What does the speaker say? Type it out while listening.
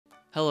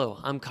Hello,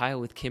 I'm Kyle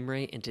with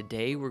Kimray, and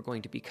today we're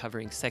going to be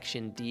covering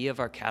Section D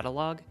of our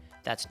catalog,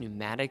 that's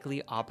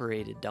pneumatically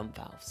operated dump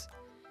valves.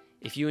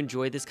 If you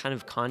enjoy this kind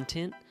of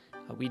content,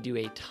 we do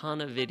a ton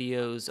of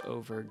videos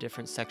over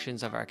different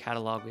sections of our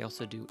catalog. We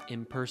also do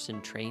in-person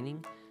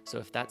training, so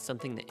if that's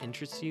something that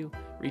interests you,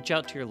 reach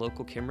out to your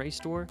local Kimray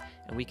store,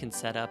 and we can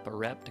set up a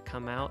rep to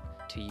come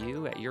out to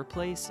you at your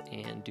place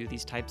and do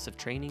these types of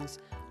trainings,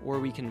 or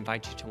we can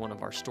invite you to one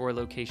of our store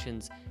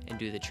locations and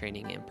do the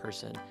training in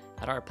person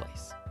at our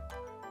place.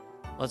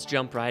 Let's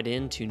jump right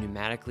into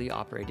pneumatically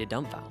operated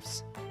dump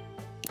valves.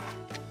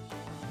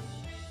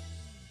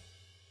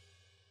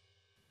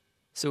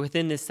 So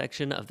within this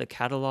section of the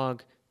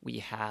catalog, we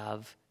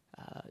have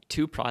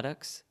two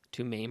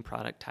main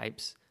product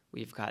types.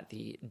 We've got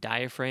the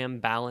diaphragm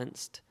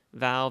balanced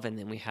valve, and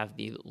then we have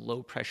the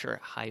low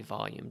pressure, high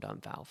volume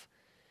dump valve.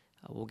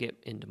 We'll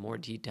get into more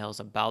details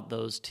about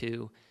those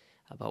two.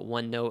 But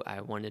one note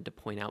I wanted to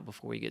point out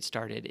before we get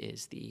started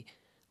is the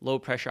low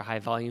pressure, high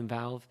volume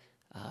valve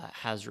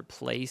has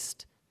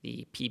replaced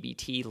the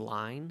PBT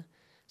line.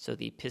 So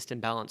the piston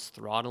balanced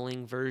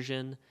throttling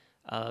version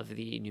of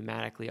the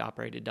pneumatically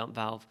operated dump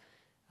valve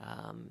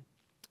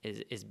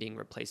is being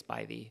replaced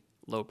by the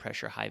low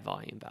pressure, high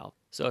volume valve.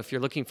 So if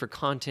you're looking for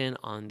content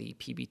on the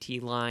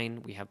PBT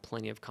line, we have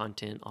plenty of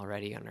content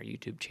already on our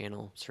YouTube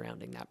channel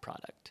surrounding that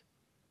product.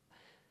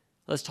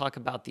 Let's talk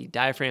about the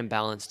diaphragm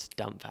balanced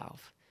dump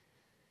valve.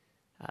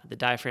 The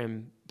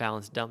diaphragm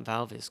balanced dump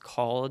valve is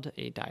called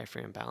a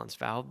diaphragm balanced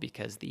valve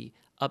because the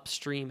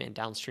upstream and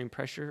downstream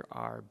pressure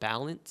are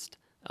balanced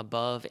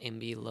above and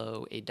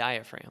below a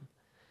diaphragm.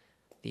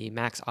 The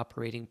max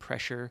operating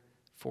pressure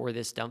for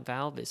this dump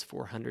valve is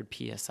 400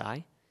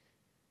 psi.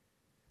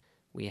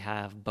 We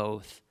have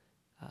both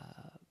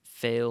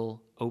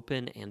fail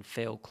open and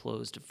fail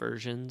closed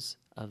versions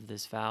of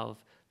this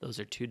valve. Those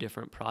are two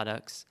different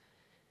products.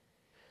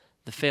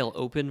 The fail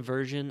open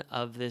version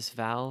of this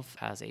valve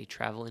has a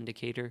travel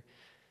indicator.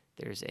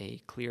 There's a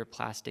clear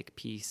plastic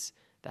piece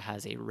that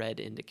has a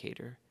red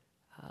indicator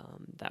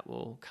that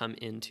will come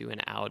into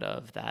and out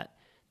of that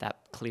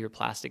clear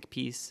plastic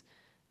piece,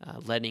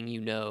 letting you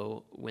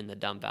know when the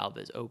dump valve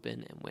is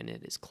open and when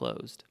it is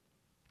closed.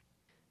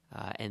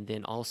 And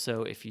then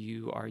also, if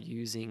you are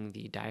using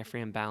the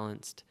diaphragm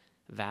balanced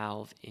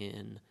valve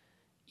in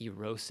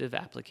erosive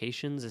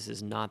applications, this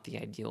is not the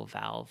ideal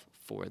valve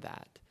for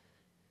that.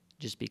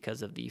 Just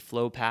because of the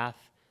flow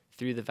path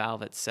through the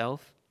valve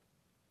itself,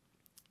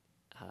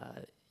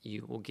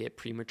 you will get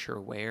premature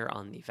wear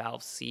on the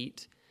valve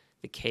seat,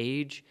 the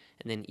cage,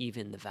 and then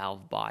even the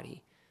valve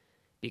body.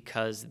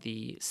 Because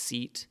the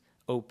seat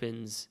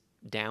opens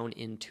down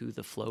into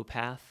the flow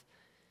path,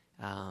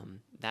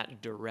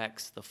 that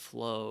directs the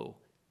flow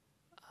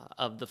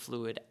of the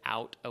fluid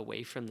out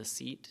away from the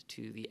seat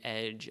to the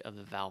edge of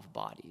the valve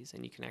bodies.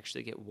 And you can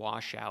actually get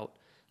washout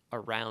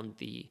around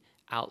the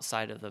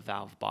outside of the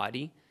valve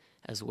body,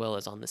 as well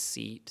as on the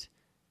seat,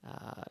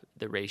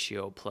 the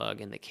ratio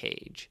plug, and the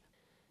cage.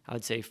 I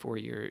would say for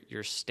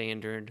your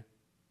standard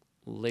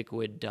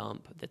liquid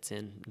dump that's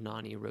in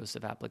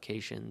non-erosive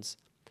applications,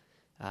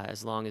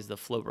 as long as the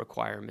flow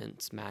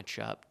requirements match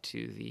up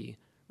to the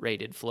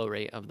rated flow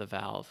rate of the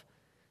valve,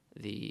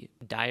 the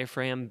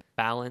diaphragm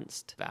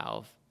balanced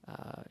valve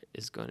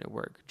is going to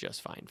work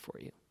just fine for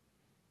you.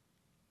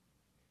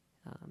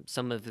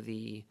 Some of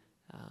the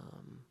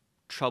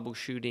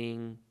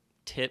troubleshooting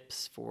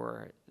tips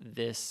for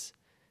this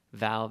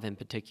valve in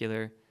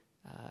particular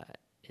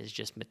is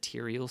just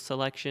material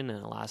selection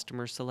and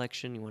elastomer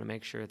selection. You want to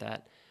make sure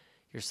that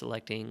you're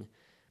selecting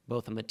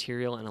both a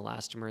material and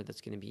elastomer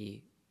that's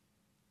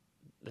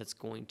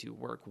going to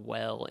work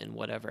well in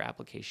whatever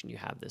application you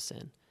have this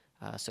in.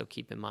 So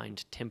keep in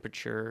mind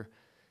temperature,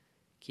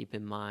 keep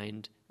in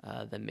mind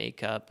the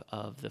makeup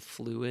of the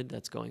fluid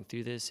that's going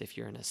through this. If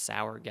you're in a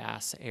sour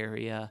gas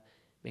area,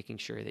 making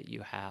sure that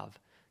you have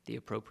the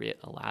appropriate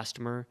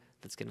elastomer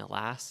that's going to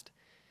last.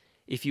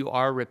 If you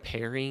are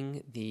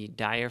repairing the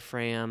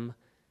diaphragm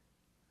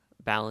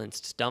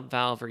balanced dump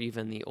valve or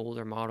even the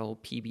older model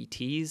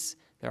PBTs,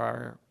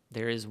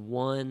 there is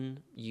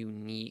one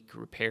unique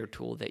repair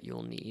tool that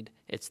you'll need.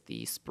 It's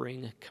the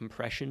spring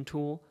compression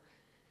tool.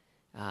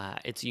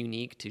 It's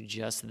unique to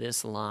just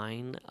this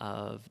line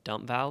of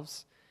dump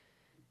valves.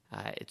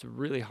 It's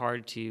really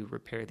hard to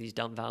repair these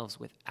dump valves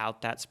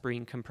without that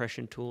spring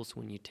compression tool. So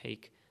when you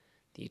take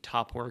the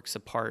top works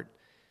apart,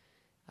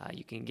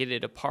 you can get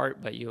it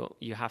apart, but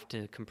you have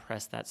to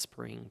compress that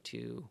spring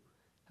to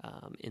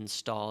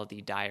install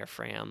the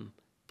diaphragm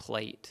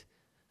plate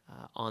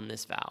on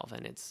this valve,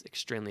 and it's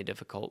extremely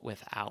difficult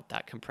without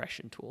that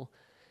compression tool.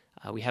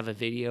 We have a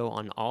video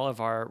on all of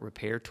our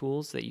repair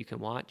tools that you can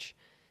watch.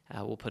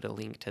 We'll put a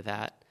link to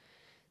that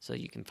so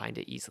you can find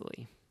it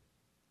easily.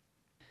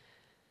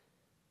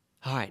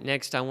 All right,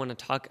 next I want to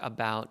talk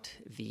about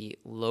the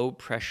low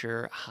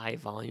pressure, high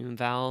volume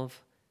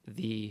valve.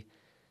 The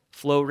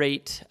flow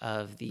rate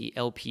of the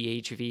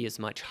LPHV is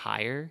much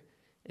higher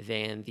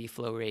than the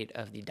flow rate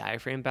of the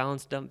diaphragm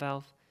balanced dump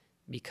valve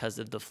because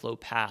of the flow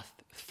path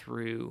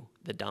through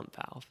the dump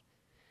valve.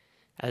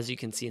 As you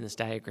can see in this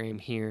diagram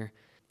here,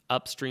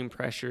 upstream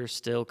pressure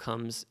still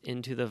comes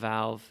into the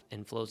valve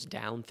and flows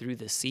down through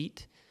the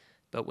seat,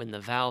 but when the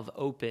valve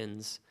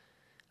opens,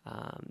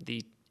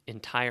 the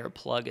entire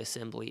plug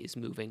assembly is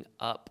moving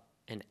up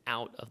and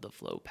out of the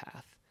flow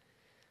path.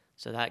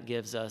 So that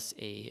gives us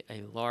a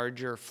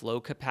larger flow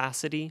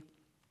capacity,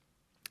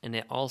 and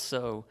it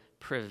also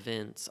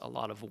prevents a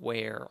lot of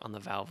wear on the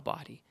valve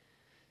body.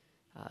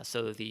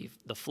 So the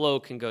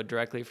flow can go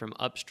directly from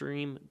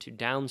upstream to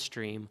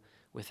downstream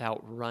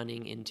without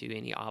running into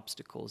any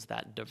obstacles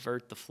that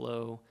divert the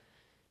flow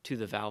to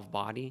the valve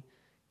body,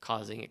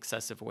 causing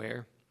excessive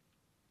wear.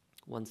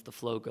 Once the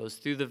flow goes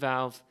through the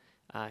valve,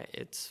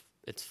 it's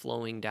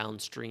flowing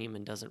downstream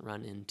and doesn't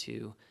run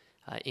into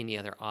any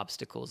other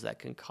obstacles that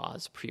can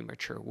cause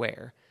premature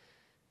wear.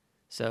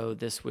 So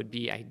this would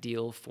be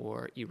ideal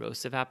for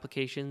erosive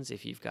applications.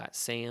 If you've got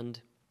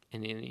sand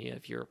in any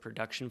of your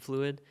production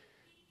fluid,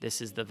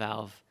 this is the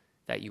valve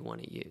that you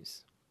want to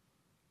use.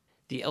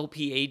 The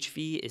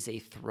LPHV is a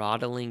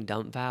throttling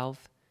dump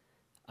valve.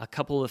 A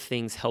couple of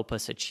things help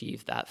us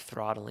achieve that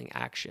throttling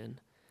action.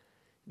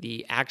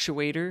 The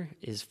actuator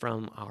is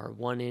from our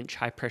 1-inch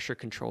high-pressure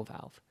control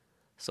valve.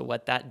 So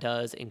what that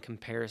does in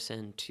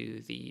comparison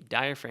to the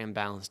diaphragm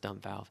balanced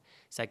dump valve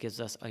is that gives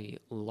us a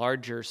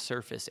larger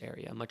surface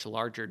area, a much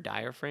larger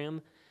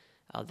diaphragm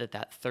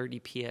that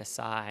 30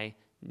 psi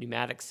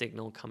pneumatic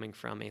signal coming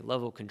from a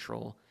level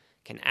control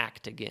can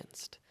act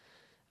against.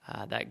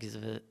 That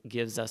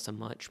gives us a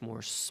much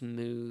more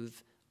smooth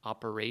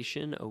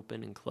operation,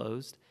 open and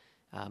closed,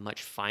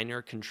 much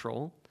finer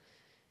control.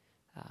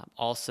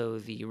 Also,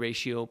 the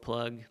ratio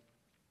plug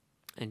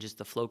and just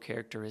the flow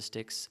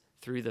characteristics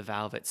through the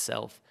valve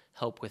itself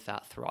help with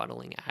that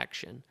throttling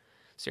action.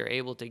 So you're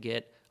able to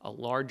get a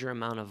larger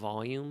amount of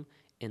volume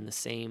in the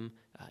same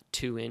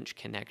 2-inch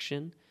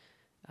connection.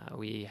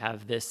 We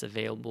have this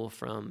available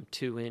from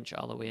 2-inch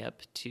all the way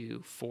up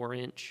to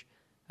 4-inch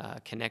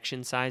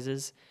connection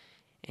sizes,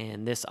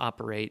 and this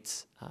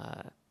operates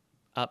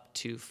up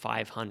to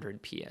 500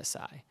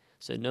 psi.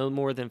 So no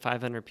more than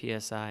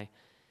 500 psi,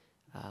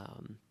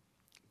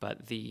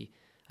 but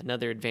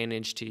another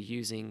advantage to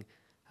using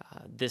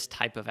this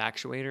type of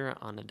actuator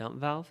on a dump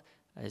valve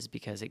is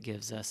because it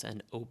gives us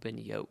an open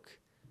yoke.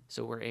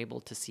 So we're able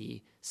to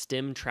see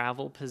stem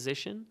travel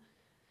position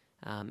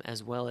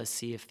as well as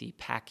see if the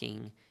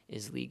packing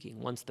is leaking.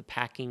 Once the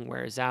packing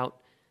wears out,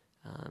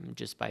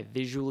 just by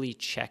visually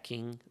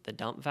checking the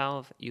dump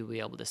valve, you'll be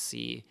able to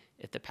see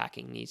if the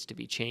packing needs to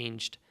be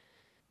changed.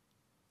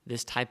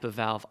 This type of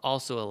valve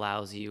also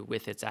allows you,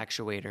 with its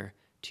actuator,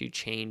 to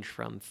change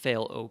from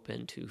fail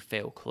open to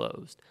fail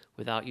closed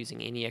without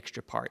using any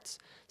extra parts.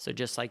 So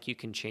just like you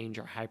can change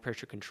our high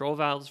pressure control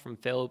valves from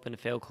fail open to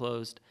fail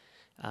closed,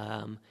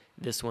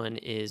 this one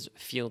is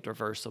field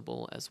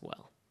reversible as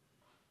well.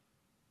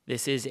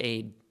 This is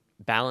a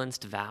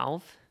balanced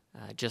valve,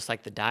 just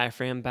like the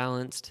diaphragm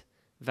balanced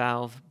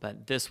valve,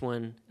 but this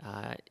one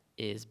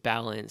is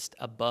balanced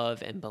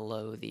above and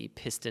below the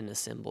piston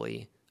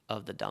assembly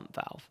of the dump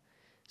valve.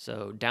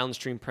 So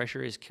downstream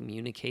pressure is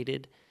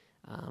communicated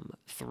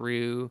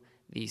through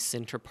the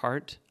center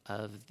part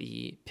of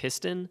the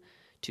piston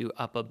to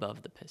up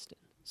above the piston.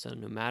 So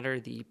no matter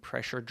the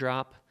pressure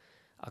drop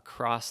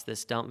across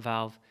this dump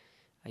valve,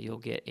 you'll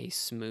get a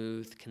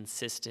smooth,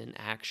 consistent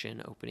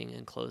action opening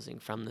and closing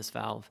from this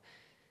valve.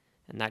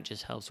 And that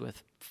just helps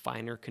with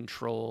finer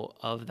control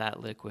of that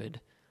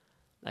liquid,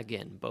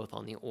 again, both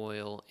on the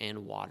oil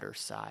and water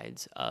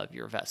sides of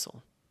your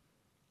vessel.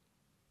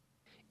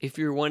 If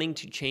you're wanting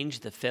to change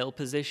the fail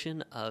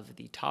position of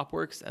the top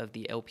works of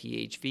the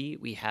LPHV,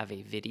 we have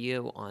a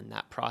video on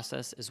that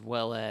process as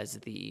well as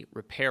the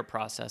repair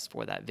process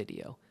for that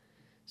video.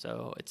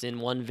 So it's in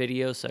one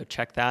video, so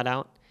check that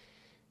out.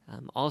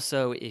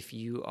 Also, if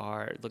you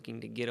are looking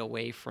to get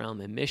away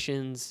from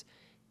emissions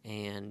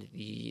and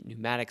the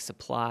pneumatic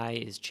supply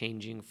is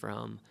changing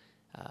from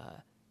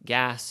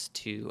gas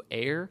to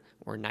air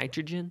or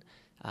nitrogen,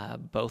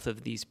 both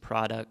of these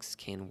products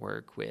can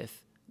work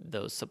with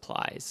those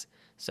supplies.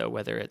 So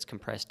whether it's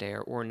compressed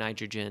air or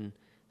nitrogen,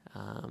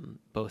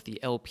 both the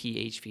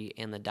LPHV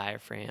and the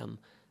diaphragm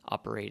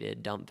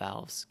operated dump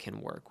valves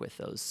can work with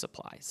those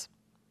supplies.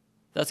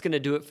 That's going to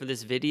do it for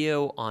this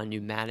video on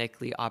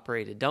pneumatically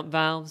operated dump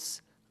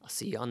valves. I'll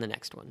see you on the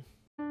next one.